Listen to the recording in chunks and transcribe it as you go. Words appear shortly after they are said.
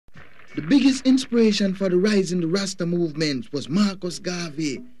The biggest inspiration for the rise in the Rasta movement was Marcus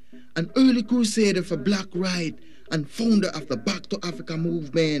Garvey, an early crusader for black right and founder of the Back to Africa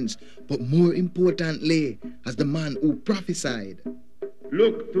movements, but more importantly, as the man who prophesied.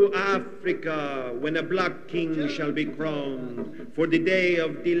 Look to Africa when a black king shall be crowned, for the day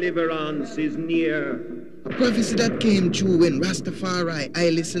of deliverance is near. A prophecy that came true when Rastafari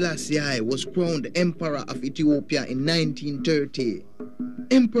Haile Selassie was crowned Emperor of Ethiopia in 1930.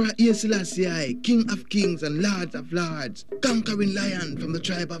 Emperor Haile Selassie, King of Kings and Lord of Lords, conquering lion from the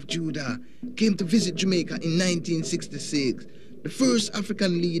tribe of Judah, came to visit Jamaica in 1966, the first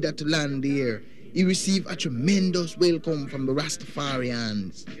African leader to land there. He received a tremendous welcome from the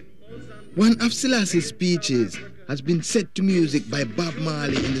Rastafarians. One of Selassie's speeches has been set to music by Bob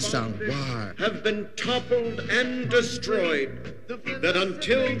Marley in the song War. Have been toppled and destroyed, that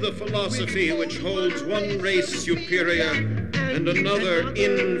until the philosophy which holds one race superior and another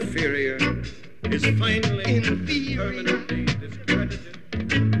inferior is finally permanently discredited.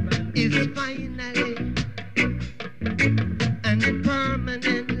 Is finally and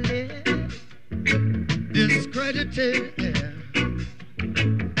permanently discredited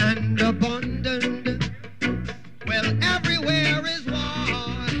and abandoned. Well, everywhere is war.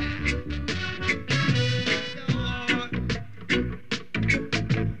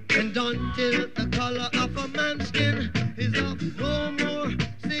 And until the color of a man's skin is of no more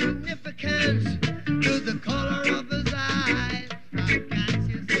significance to the color of his eyes, I got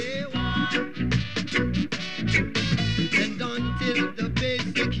to say war. And until the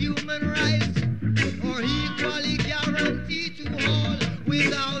basic human rights are equally guaranteed to all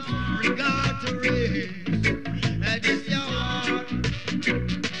without regard to race. That is your war.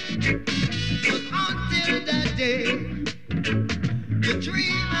 But until that day, the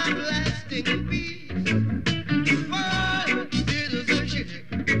dream of lasting peace, world citizenship,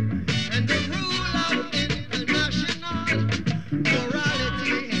 and the rule of international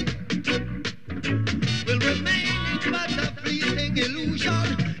morality will remain but a fleeting illusion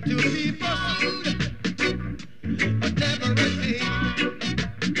to be pursued, but never attained.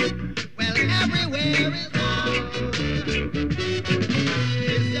 Well, everywhere is war.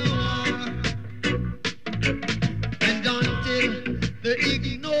 Is the war. And until the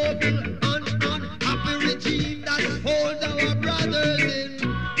ignoble, unhappy regime that holds our brothers in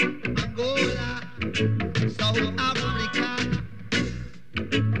Angola, South Africa,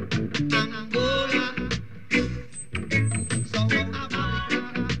 Angola, South Africa,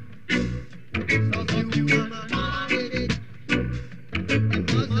 South human minded, and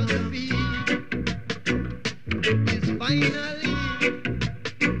Mozambique is finally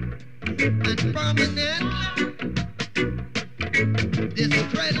and permanently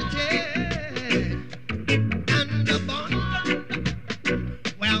discredited and abandoned.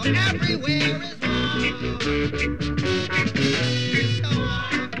 Well, everywhere is war. It's a war.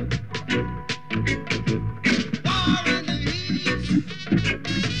 War in the east,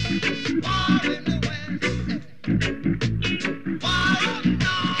 war in the west, war up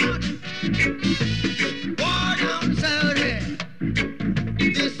north, war down south.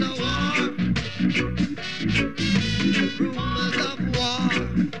 It's a war. Rumors of war.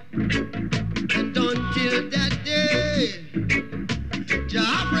 And until that day, the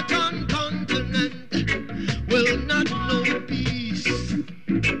African continent will not know peace.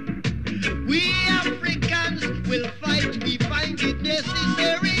 We Africans will fight, we find it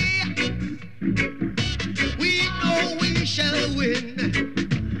necessary. We know we shall win.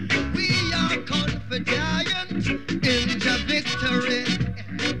 We are confident in the victory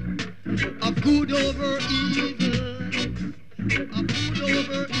of good over evil, of good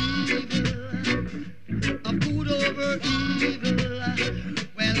over evil, of good over evil.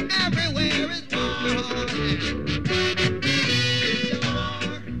 Well, everywhere is war. It's a war.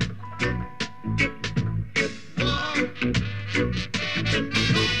 War.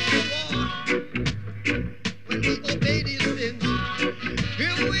 No more war. When we obey these things,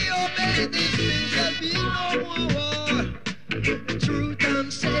 if we obey these things, there'll be no more war. The truth I'm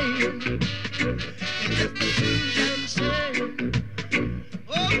saying, it's just the truth I'm saying.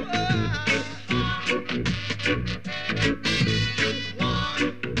 Oh, war.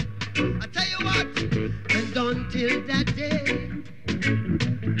 I tell you what, and until that day,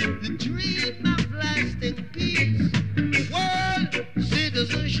 the dream of lasting peace, world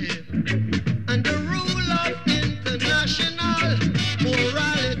citizenship, and the rule of international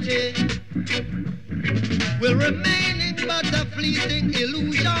morality will remain but a fleeting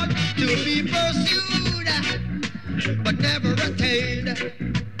illusion to be pursued, but never attained.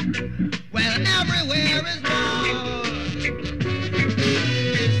 Well, everywhere is war.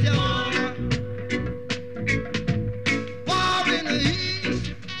 It's the war.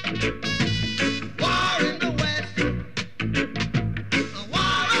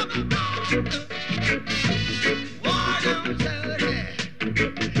 War don't tell it.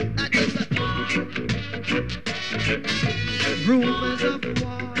 I just rumors of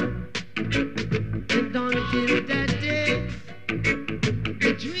war. And don't kill that day.